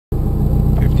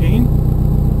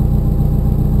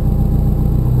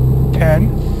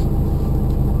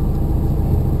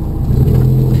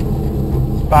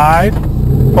5,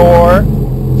 4,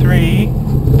 3,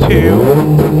 2,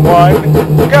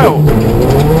 1, go.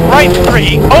 Right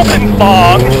 3, opens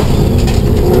long,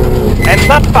 and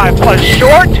left 5 plus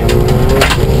short,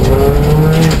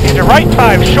 into right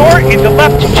 5 short, into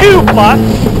left 2 plus,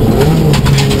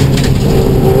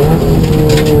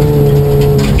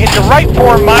 into right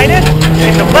 4 minus,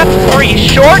 into left 3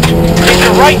 short, into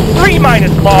right 3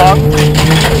 minus long,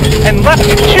 and left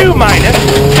 2 minus,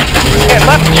 and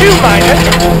left 2 minus,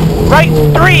 right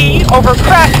 3 over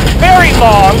crest, very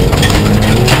long,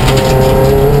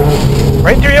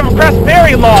 right 3 over crest,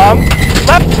 very long,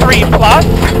 left 3 plus,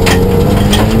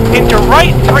 into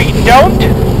right 3 don't,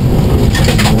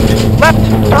 left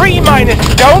 3 minus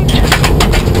don't,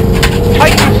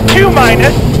 tightens 2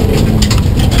 minus,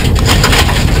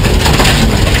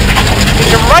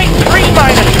 into right 3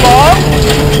 minus long,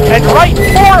 and right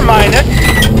 4 minus,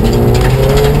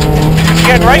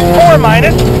 again right 4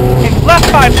 minus, into left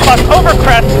 5 plus over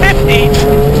crest 50,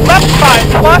 left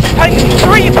 5 plus, tightens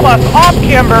 3 plus, off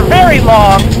camber, very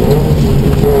long,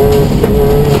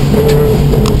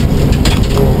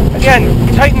 again,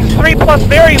 tightens 3 plus,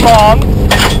 very long,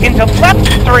 into left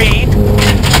 3,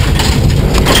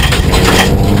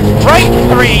 right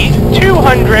 3,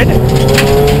 200,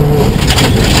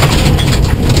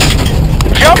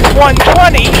 jump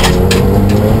 120,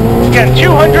 again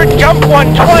 200, jump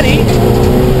 120,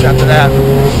 after that,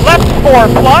 left 4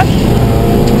 plus,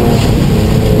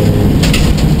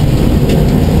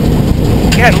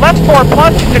 again left 4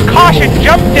 plus, into caution,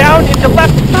 jump down into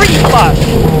left 3 plus,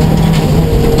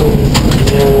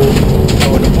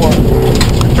 go into 4.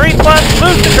 3 plus,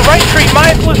 loose into right 3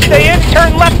 minus, loose, stay in,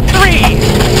 turn left 3,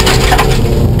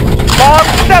 long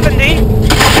 70,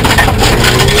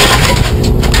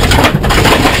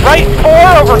 right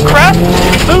 4 over crest,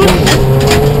 loose,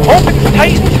 opens,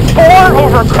 tightens, 4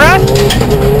 over crest,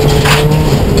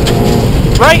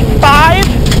 right 5,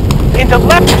 into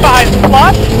left 5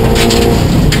 plus,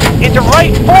 into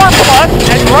right 4 plus,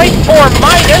 and right 4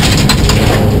 minus,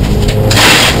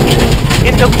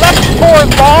 into left 4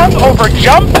 long over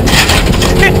jump,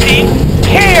 50,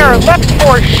 care, left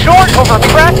 4 short over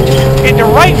crest, into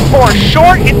right 4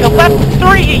 short, into left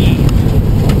 3,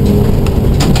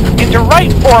 into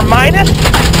right 4 minus,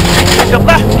 into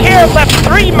left care, left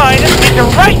 3 minus, into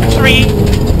right 3,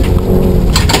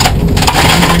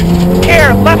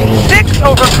 care, left 6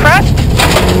 over crest,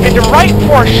 into right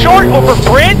 4 short over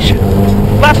bridge,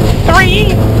 left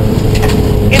 3,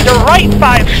 into right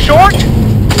 5 short,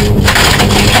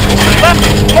 left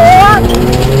 4,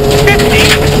 50,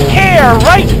 care,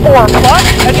 right 4 plus,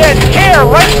 again, care,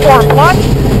 right 4 plus,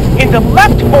 into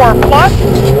left 4 plus,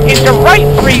 into right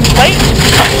 3 late,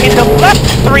 into left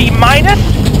 3 minus,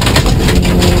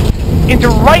 into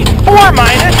right 4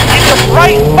 minus, into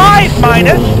right 5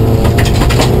 minus,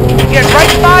 again,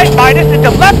 right 5 minus, into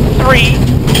left 3,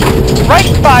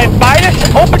 right 5 minus,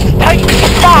 opens, tightens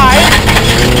 5,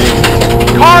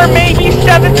 car maybe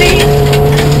 70,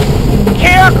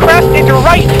 care, crest, into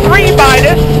right 3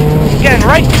 minus, again,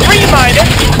 right 3 minus,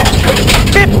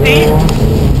 50,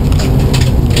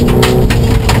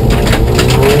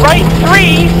 right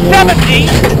 3, 70,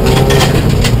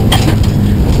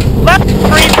 left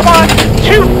 3 plus,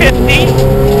 250,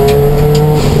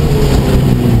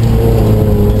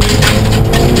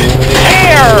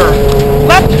 care,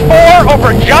 left 4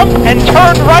 over jump and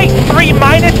turn right 3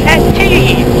 minus at T,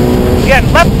 again,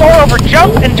 left 4 over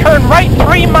jump and turn right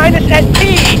 3 minus at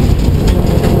T,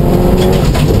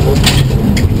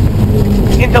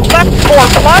 into left 4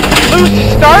 plus, loose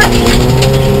start,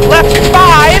 left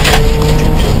 5,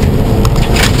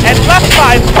 and left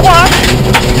 5 plus,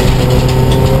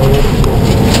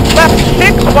 left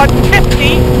 6,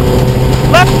 150,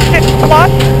 left 6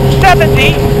 plus,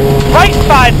 70, right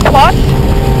 5 plus,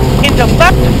 into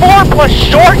left 4 plus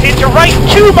short, into right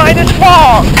 2 minus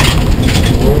long,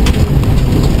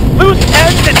 loose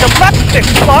ends into left 6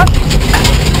 plus,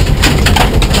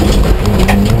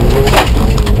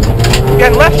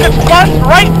 again left 6 plus,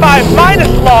 right 5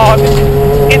 minus long,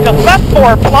 into left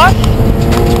 4 plus,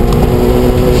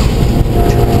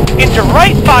 into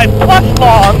right 5 plus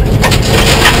long,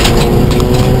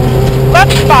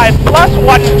 left 5 plus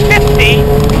 150,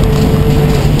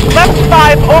 left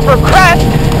 5 over crest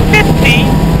 50,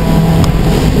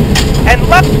 and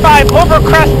left 5 over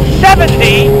crest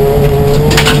 70,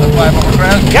 Left 5 over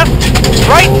crest? yep,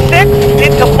 right 6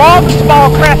 into long small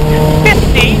crest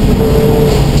 50,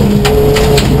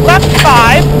 left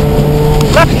 5,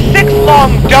 left 6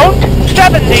 long don't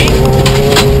 70,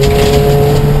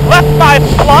 left 5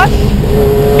 plus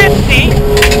 50,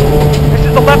 this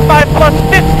is the left 5 plus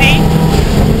 50,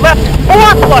 left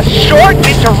 4 plus short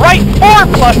into right 4 4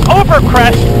 plus over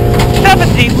crest,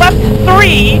 70, left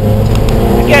 3,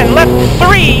 again, left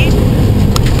 3,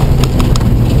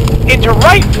 into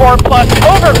right 4 plus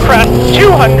over crest,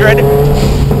 200.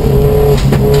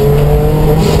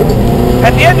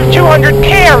 At the end of 200,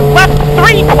 care, left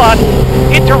 3 plus,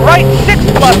 into right 6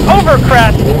 plus over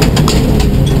crest,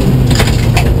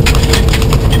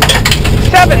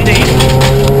 70,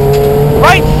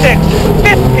 right 6,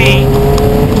 50,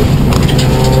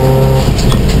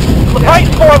 right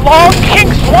 4 long,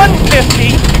 kinks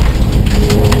 150,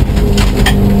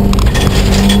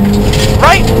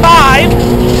 right 5,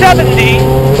 70,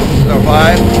 So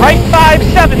 5. right 5,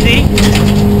 70,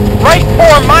 right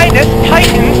 4 minus,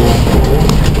 tightens,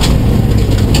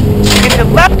 into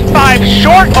left 5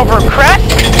 short over crest,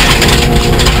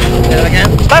 Say that again.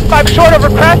 left 5 short over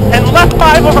crest, and left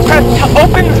 5 over crest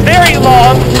opens very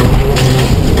long,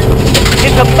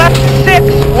 into left 6,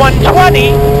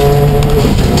 120,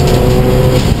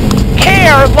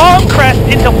 care, long crest,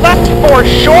 into left 4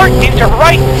 short, into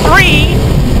right 3,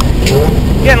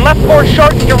 again, left 4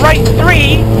 short, into right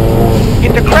 3,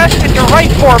 into crest, into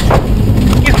right 4,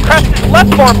 crest is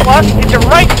left 4 plus, into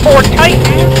right 4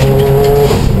 tightens,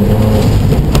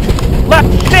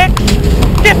 left 6,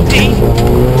 50,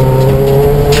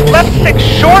 left 6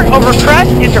 short over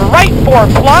crest, into right 4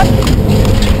 plus,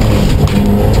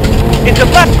 into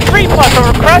left 3 plus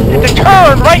over crest, into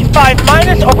turn, right 5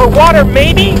 minus, over water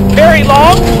maybe, very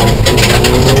long,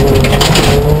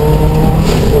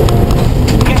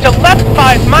 into left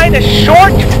 5 minus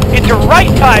short, into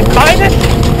right 5 minus,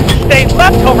 stay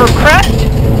left over crest,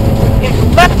 into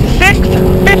left 6,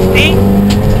 50,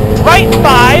 right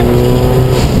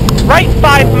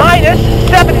 5 minus,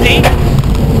 70,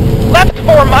 left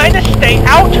 4 minus, stay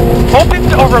out,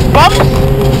 opens over bumps,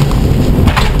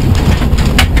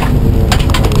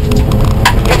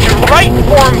 into right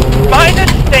 4 minus,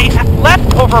 stay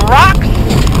left over rocks,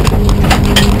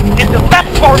 into left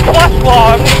 4 plus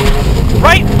long,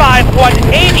 right 5,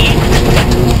 180,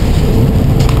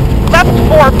 left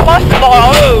 4 plus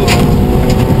long,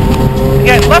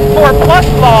 again, left 4 plus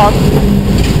long,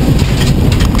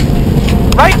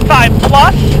 right 5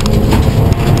 plus,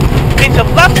 into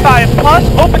left 5 plus,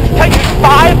 opens tightens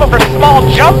 5 over small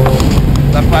jump.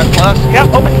 Left 5 plus.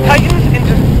 Yep, opens tightens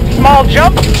into small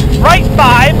jump. Right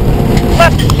 5,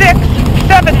 left 6,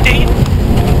 70.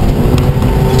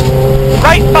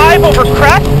 Right 5 over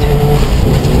crest,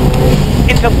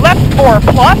 into left 4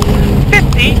 plus,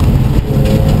 50.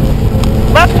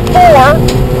 Left 4,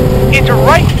 into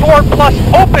right 4 plus,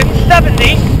 open,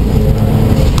 70.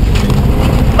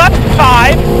 Left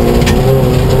 5,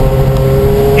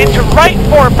 into right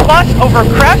 4 plus over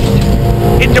crest,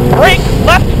 into brake,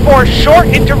 left 4 short,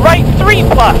 into right 3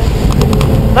 plus.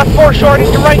 Left 4 short,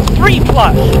 into right 3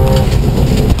 plus.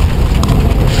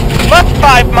 Left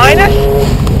 5 minus,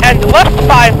 and left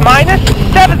 5 minus,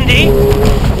 70.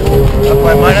 Left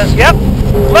 5 minus. Yep.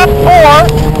 Left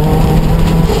 4.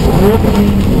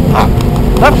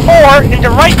 Left 4 into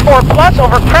right 4 plus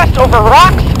over crest over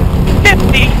rocks,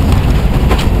 50.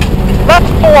 Left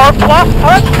 4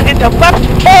 plus into left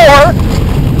 4.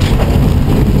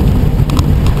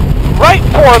 Right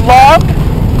 4 long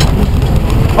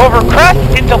over crest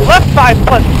into left 5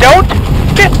 plus don't,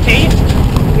 50.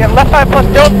 Again, left 5 plus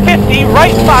don't, 50.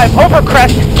 Right 5 over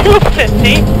crest,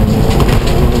 250.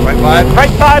 Right 5.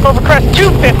 Right 5 over crest,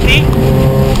 250.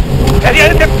 At the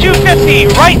end of 250,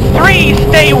 right 3,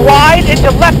 stay wide into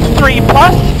left 3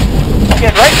 plus.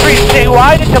 Again, right 3, stay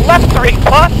wide into left 3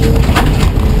 plus.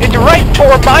 Into right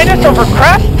 4 minus over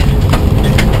crest.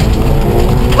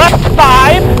 Left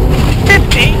 5,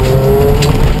 50.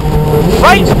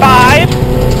 Right 5,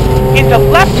 into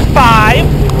left 5.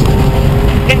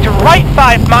 Into right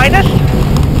 5 minus.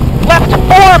 Left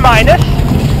 4 minus.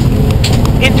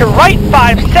 Into right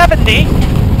 5, 70.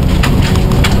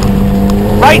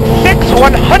 Right 6,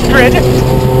 100.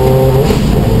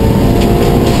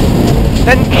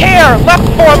 Then care, left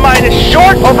 4 minus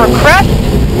short over crest.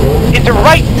 Into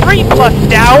right 3 plus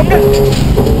down.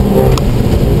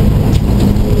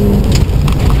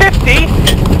 50.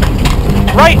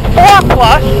 Right 4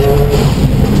 plus.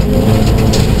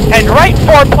 And right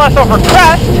 4 plus over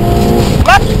crest.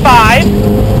 Left 5.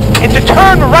 Into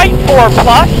turn right 4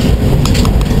 plus.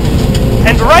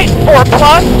 And right 4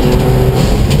 plus.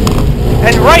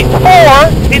 And right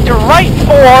 4 into right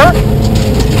 4,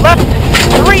 left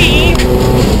 3,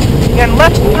 and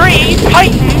left 3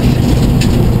 tightens,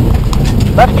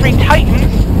 left 3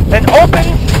 tightens, then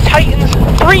opens, tightens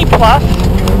 3 plus,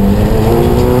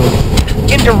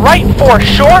 into right 4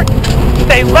 short,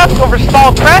 stay left over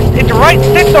small crest, into right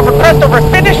 6 over crest over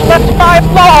finish, left 5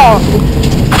 long.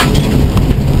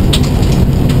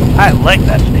 I like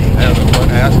that stage. That was a fun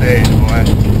ass stage, boy.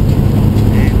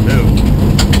 Me too.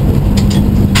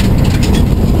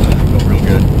 Felt real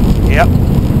good. Yep.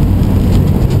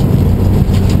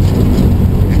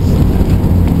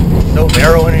 It's so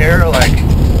narrow in here, like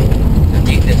the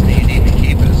neatness that you need to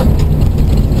keep is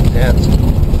intense.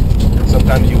 And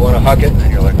sometimes you want to hug it, and then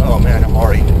you're like, oh man, I'm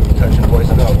already touching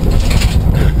poison oak.